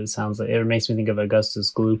bad, but it makes me think of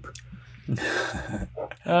Augustus Gloop.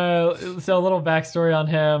 So a little backstory on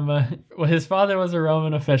him. Well, his father was a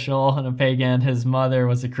Roman official and a pagan. His mother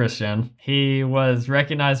was a Christian. He was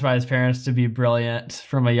recognized by his parents to be brilliant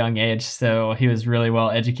from a young age, so he was really well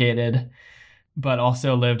educated, but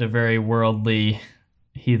also lived a very worldly,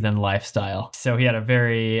 heathen lifestyle. So he had a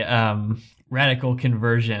very radical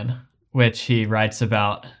conversion, which he writes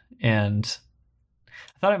about, and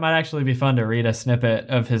I thought it might actually be fun to read a snippet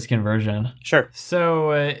of his conversion. Sure.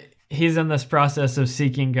 So he's in this process of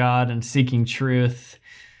seeking God and seeking truth,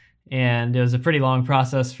 and it was a pretty long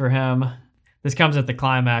process for him. This comes at the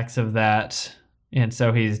climax of that, and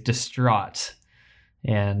so he's distraught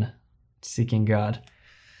and seeking God.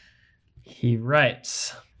 He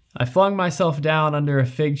writes, "I flung myself down under a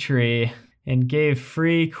fig tree and gave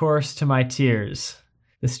free course to my tears.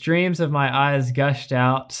 The streams of my eyes gushed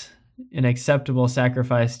out, an acceptable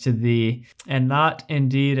sacrifice to thee, and not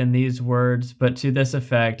indeed in these words, but to this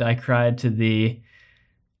effect I cried to thee,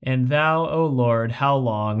 and thou, O Lord, how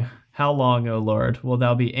long, O Lord, wilt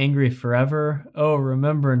thou be angry forever? Oh,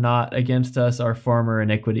 remember not against us our former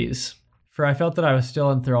iniquities." For I felt that I was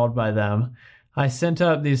still enthralled by them. I sent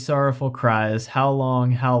up these sorrowful cries, how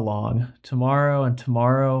long, tomorrow and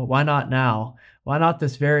tomorrow, why not now? Why not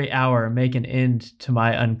this very hour make an end to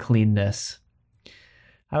my uncleanness?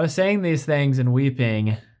 I was saying these things and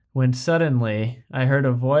weeping, when suddenly I heard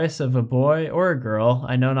a voice of a boy or a girl,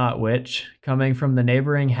 I know not which, coming from the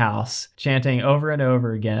neighboring house, chanting over and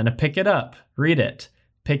over again, "Pick it up, read it,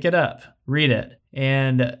 pick it up, read it."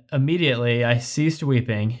 And immediately I ceased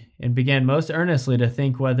weeping and began most earnestly to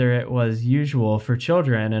think whether it was usual for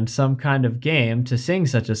children in some kind of game to sing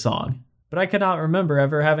such a song. But I could not remember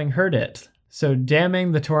ever having heard it. So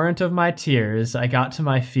damning the torrent of my tears, I got to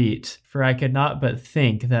my feet, for I could not but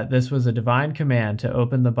think that this was a divine command to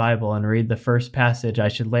open the Bible and read the first passage I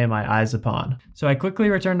should lay my eyes upon. So I quickly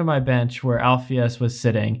returned to my bench where Alphaeus was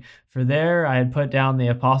sitting, for there I had put down the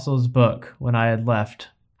Apostles' book when I had left.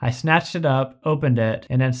 I snatched it up, opened it,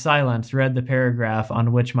 and in silence read the paragraph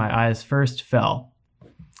on which my eyes first fell.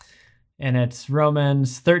 And it's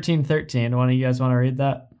Romans 13:13. One of you guys want to read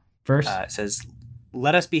that verse? It says,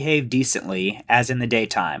 "Let us behave decently as in the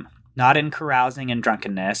daytime, not in carousing and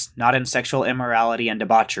drunkenness, not in sexual immorality and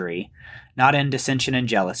debauchery, not in dissension and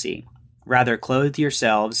jealousy. Rather, clothe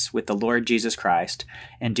yourselves with the Lord Jesus Christ,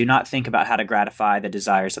 and do not think about how to gratify the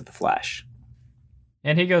desires of the flesh."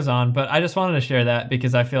 And he goes on, but I just wanted to share that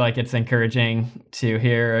because I feel like it's encouraging to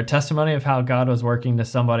hear a testimony of how God was working to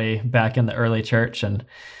somebody back in the early church. And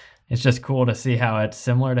it's just cool to see how it's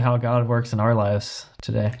similar to how God works in our lives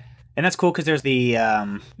today. And that's cool because there's the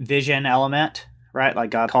vision element, right? Like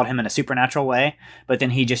God called him in a supernatural way, but then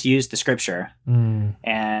he just used the scripture.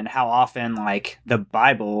 And how often like the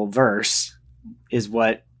Bible verse is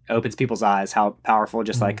what opens people's eyes, how powerful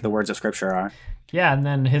just like the words of scripture are. Yeah, and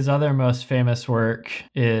then his other most famous work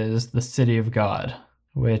is The City of God,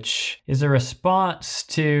 which is a response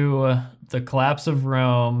to the collapse of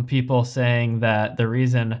Rome, people saying that the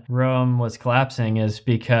reason Rome was collapsing is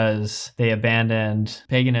because they abandoned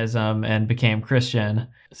paganism and became Christian.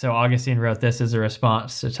 So Augustine wrote this as a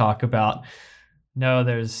response to talk about, no,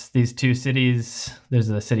 there's these two cities, there's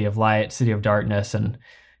the city of light, city of darkness, and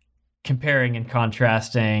comparing and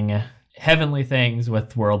contrasting heavenly things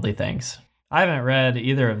with worldly things. I haven't read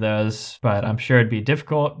either of those, but I'm sure it'd be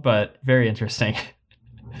difficult, but very interesting.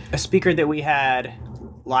 A speaker that we had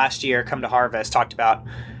last year come to Harvest talked about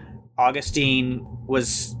Augustine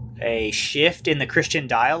was a shift in the Christian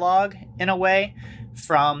dialogue in a way,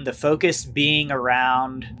 from the focus being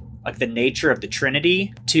around like the nature of the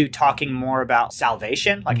Trinity to talking more about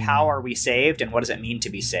salvation, like how are we saved and what does it mean to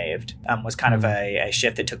be saved, was kind of a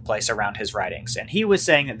shift that took place around his writings. And he was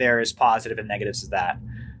saying that there is positive and negatives of that.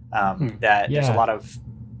 That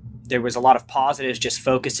there was a lot of positives just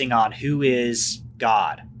focusing on who is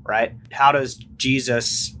God, right? How does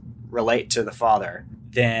Jesus relate to the Father?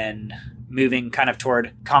 Then moving kind of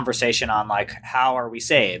toward conversation on like, how are we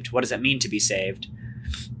saved? What does it mean to be saved?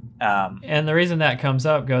 And the reason that comes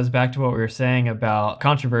up goes back to what we were saying about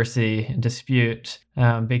controversy and dispute,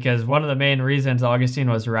 because one of the main reasons Augustine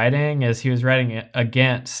was writing is he was writing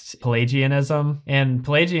against Pelagianism. And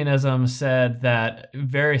Pelagianism said that,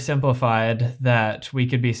 very simplified, that we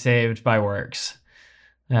could be saved by works,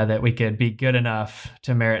 that we could be good enough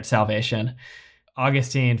to merit salvation.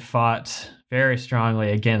 Augustine fought very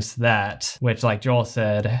strongly against that, which, like Joel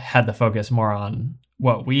said, had the focus more on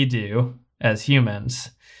what we do as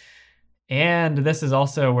humans. And this is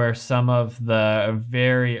also where some of the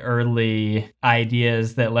very early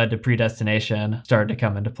ideas that led to predestination started to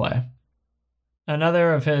come into play.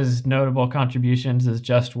 Another of his notable contributions is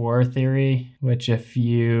just war theory, which, if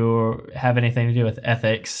you have anything to do with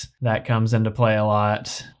ethics, that comes into play a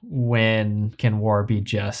lot. When can war be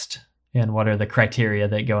just? And what are the criteria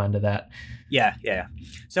that go into that? Yeah.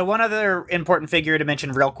 So one other important figure to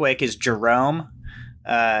mention real quick is Jerome,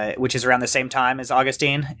 which is around the same time as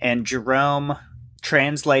Augustine. And Jerome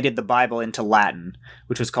translated the Bible into Latin,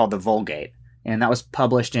 which was called the Vulgate. And that was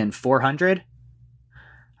published in 400,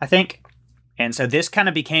 I think. And so this kind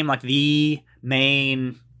of became like the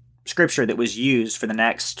main scripture that was used for the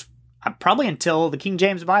next, probably until the King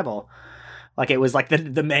James Bible. Like it was like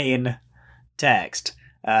the main text.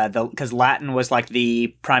 Because Latin was like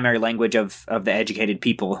the primary language of the educated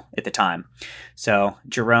people at the time. So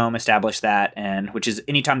Jerome established that, and which is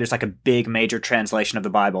anytime there's like a big major translation of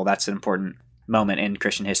the Bible, that's an important moment in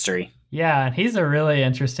Christian history. Yeah, and he's a really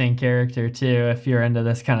interesting character too, if you're into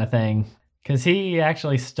this kind of thing, because he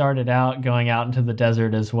actually started out going out into the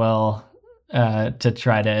desert as well, to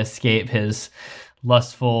try to escape his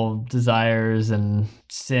lustful desires and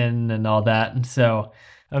sin and all that. And so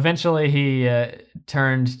eventually he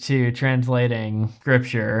turned to translating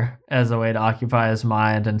scripture as a way to occupy his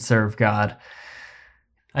mind and serve God.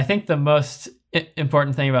 I think the most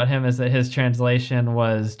important thing about him is that his translation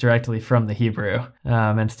was directly from the Hebrew,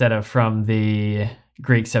 instead of from the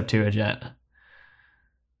Greek Septuagint.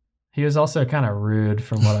 He was also kind of rude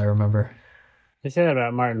from what I remember. They say that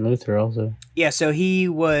about Martin Luther also. Yeah, so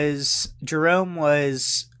Jerome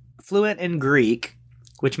was fluent in Greek,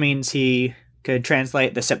 which means he could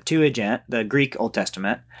translate the Septuagint, the Greek Old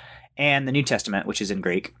Testament, and the New Testament, which is in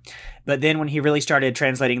Greek. But then when he really started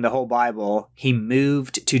translating the whole Bible, he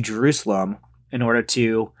moved to Jerusalem in order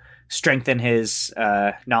to strengthen his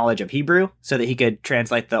knowledge of Hebrew so that he could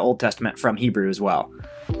translate the Old Testament from Hebrew as well.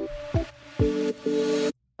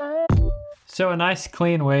 So a nice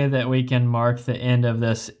clean way that we can mark the end of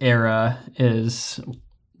this era is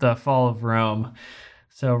the fall of Rome.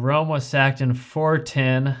 So Rome was sacked in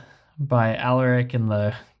 410 by Alaric and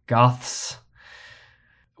the Goths.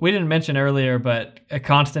 We didn't mention earlier, but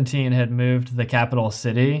Constantine had moved the capital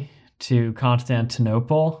city to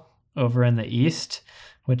Constantinople over in the east,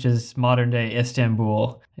 which is modern-day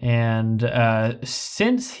Istanbul. And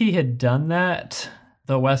since he had done that,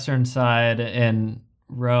 the western side in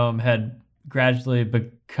Rome had gradually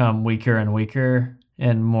become weaker and weaker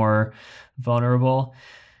and more vulnerable.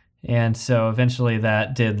 And so eventually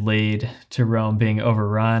that did lead to Rome being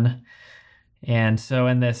overrun. And so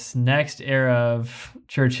in this next era of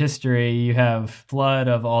church history, you have flood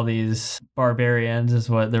of all these barbarians, is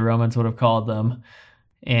what the Romans would have called them.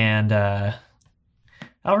 And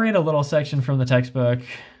I'll read a little section from the textbook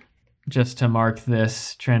just to mark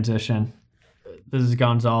this transition. This is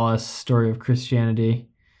Gonzalez' Story of Christianity.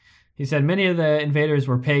 He said, many of the invaders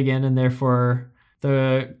were pagan, and therefore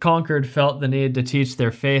the conquered felt the need to teach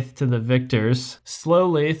their faith to the victors.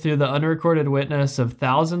 Slowly, through the unrecorded witness of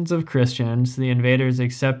thousands of Christians, the invaders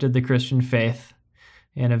accepted the Christian faith,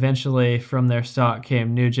 and eventually from their stock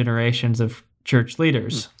came new generations of church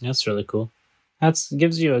leaders. That's really cool. That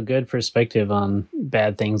gives you a good perspective on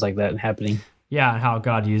bad things like that happening. Yeah, and how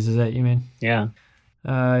God uses it, you mean? Yeah.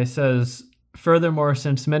 He says, furthermore,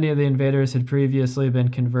 since many of the invaders had previously been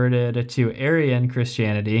converted to Arian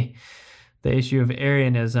Christianity, the issue of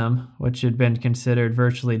Arianism, which had been considered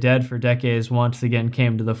virtually dead for decades, once again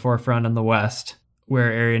came to the forefront in the West,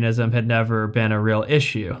 where Arianism had never been a real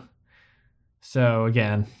issue. So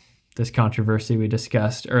again, this controversy we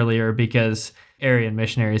discussed earlier, because Arian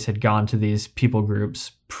missionaries had gone to these people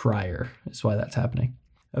groups prior, is why that's happening.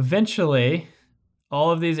 Eventually, all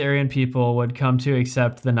of these Arian people would come to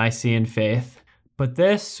accept the Nicene faith. But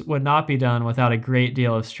this would not be done without a great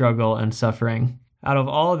deal of struggle and suffering. Out of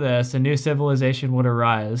all this, a new civilization would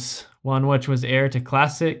arise, one which was heir to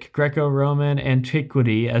classic Greco-Roman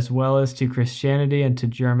antiquity as well as to Christianity and to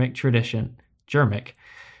Germanic traditions.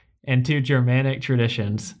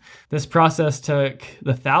 This process took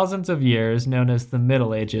the thousands of years known as the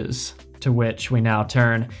Middle Ages, to which we now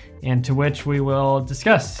turn, and to which we will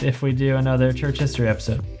discuss if we do another church history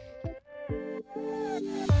episode.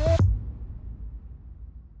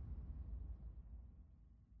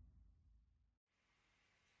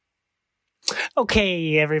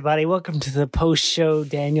 Okay, everybody, welcome to the post-show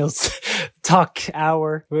Daniel's Talk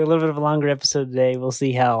Hour. We're a little bit of a longer episode today. We'll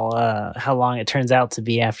see how long it turns out to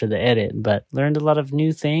be after the edit, but learned a lot of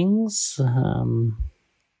new things.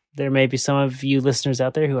 There may be some of you listeners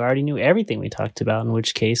out there who already knew everything we talked about, in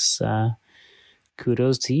which case,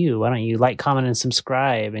 kudos to you. Why don't you like, comment, and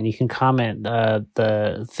subscribe, and you can comment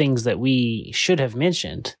the things that we should have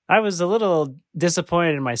mentioned. I was a little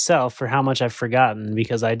disappointed in myself for how much I've forgotten,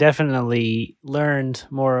 because I definitely learned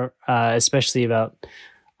more, especially about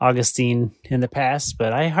Augustine in the past,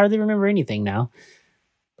 but I hardly remember anything now.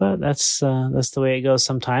 But that's the way it goes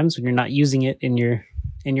sometimes when you're not using it in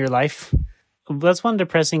your life. That's one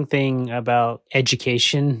depressing thing about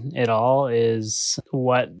education at all, is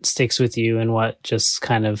what sticks with you and what just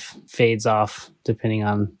kind of fades off depending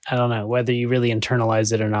on, I don't know, whether you really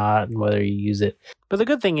internalize it or not and whether you use it. But the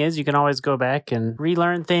good thing is you can always go back and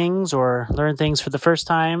relearn things or learn things for the first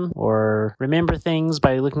time or remember things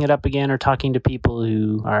by looking it up again or talking to people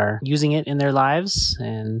who are using it in their lives.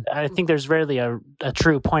 And I think there's rarely a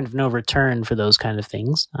true point of no return for those kind of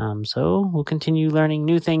things. So we'll continue learning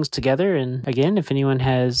new things together. And again, if anyone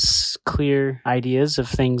has clear ideas of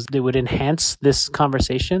things that would enhance this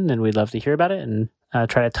conversation, then we'd love to hear about it and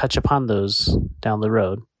try to touch upon those down the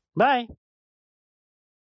road. Bye.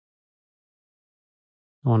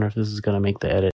 I wonder if this is going to make the edit.